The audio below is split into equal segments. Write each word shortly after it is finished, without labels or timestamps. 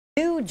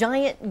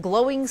giant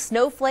glowing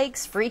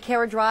snowflakes, free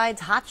carriage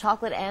rides, hot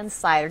chocolate, and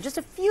cider. Just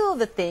a few of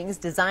the things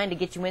designed to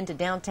get you into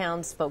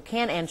downtown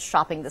Spokane and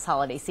shopping this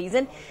holiday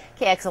season.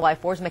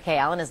 KXLY4's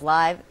McKay is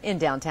live in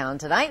downtown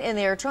tonight, and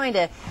they're trying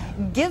to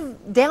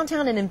give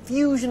downtown an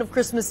infusion of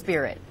Christmas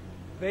spirit.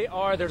 They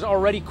are. There's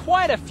already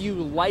quite a few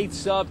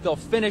lights up. They'll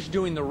finish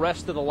doing the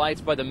rest of the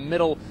lights by the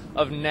middle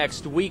of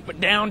next week.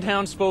 But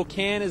downtown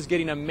Spokane is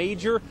getting a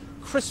major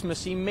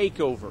Christmassy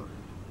makeover.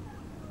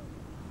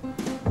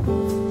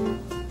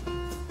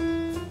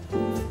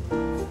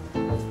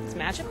 It's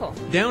magical.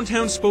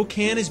 Downtown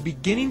Spokane is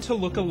beginning to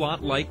look a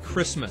lot like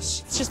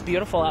Christmas. It's just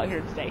beautiful out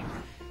here today.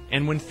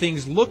 And when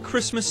things look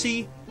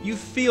Christmassy, you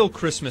feel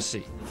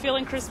Christmassy.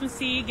 Feeling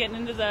Christmassy, getting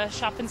into the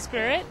shopping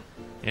spirit.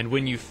 And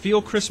when you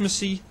feel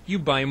Christmassy, you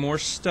buy more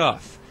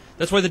stuff.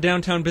 That's why the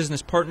Downtown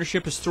Business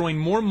Partnership is throwing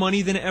more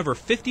money than ever,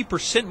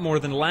 50% more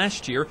than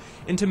last year,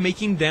 into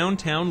making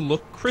downtown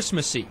look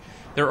Christmassy.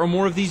 There are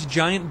more of these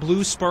giant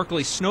blue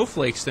sparkly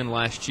snowflakes than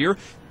last year.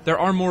 There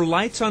are more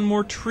lights on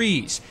more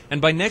trees.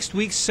 And by next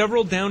week,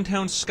 several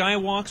downtown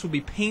skywalks will be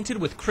painted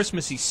with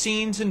Christmassy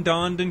scenes and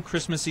donned in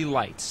Christmassy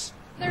lights.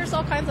 There's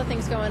all kinds of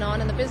things going on,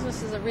 and the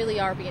businesses really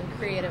are being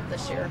creative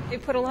this year. We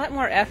put a lot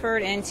more effort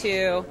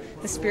into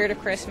the spirit of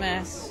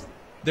Christmas.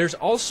 There's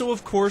also,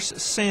 of course,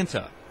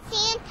 Santa.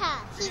 Santa.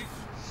 He's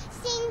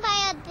seen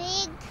by a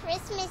big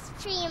Christmas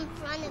tree in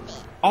front of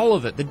it. All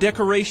of it, the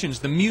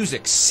decorations, the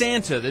music,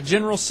 Santa, the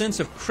general sense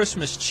of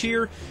Christmas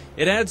cheer,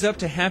 it adds up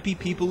to happy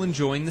people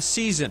enjoying the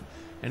season.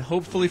 And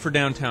hopefully for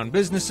downtown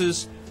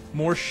businesses,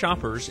 more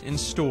shoppers in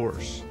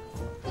stores.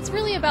 It's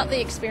really about the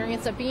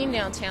experience of being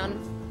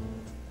downtown.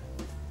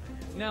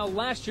 Now,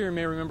 last year, you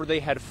may remember, they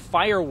had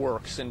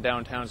fireworks in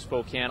downtown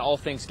Spokane all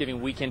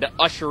Thanksgiving weekend to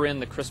usher in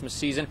the Christmas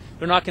season.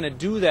 They're not going to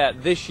do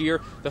that this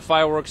year. The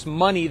fireworks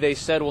money, they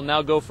said, will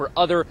now go for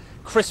other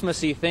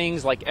Christmassy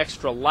things like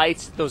extra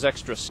lights, those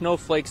extra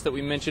snowflakes that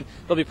we mentioned.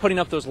 They'll be putting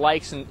up those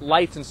lights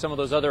and some of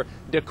those other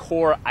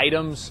decor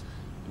items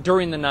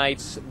during the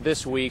nights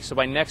this week. So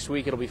by next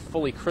week, it'll be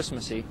fully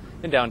Christmassy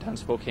in downtown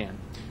Spokane.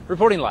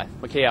 Reporting live,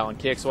 McKay Allen,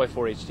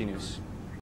 KXLY4 HD News.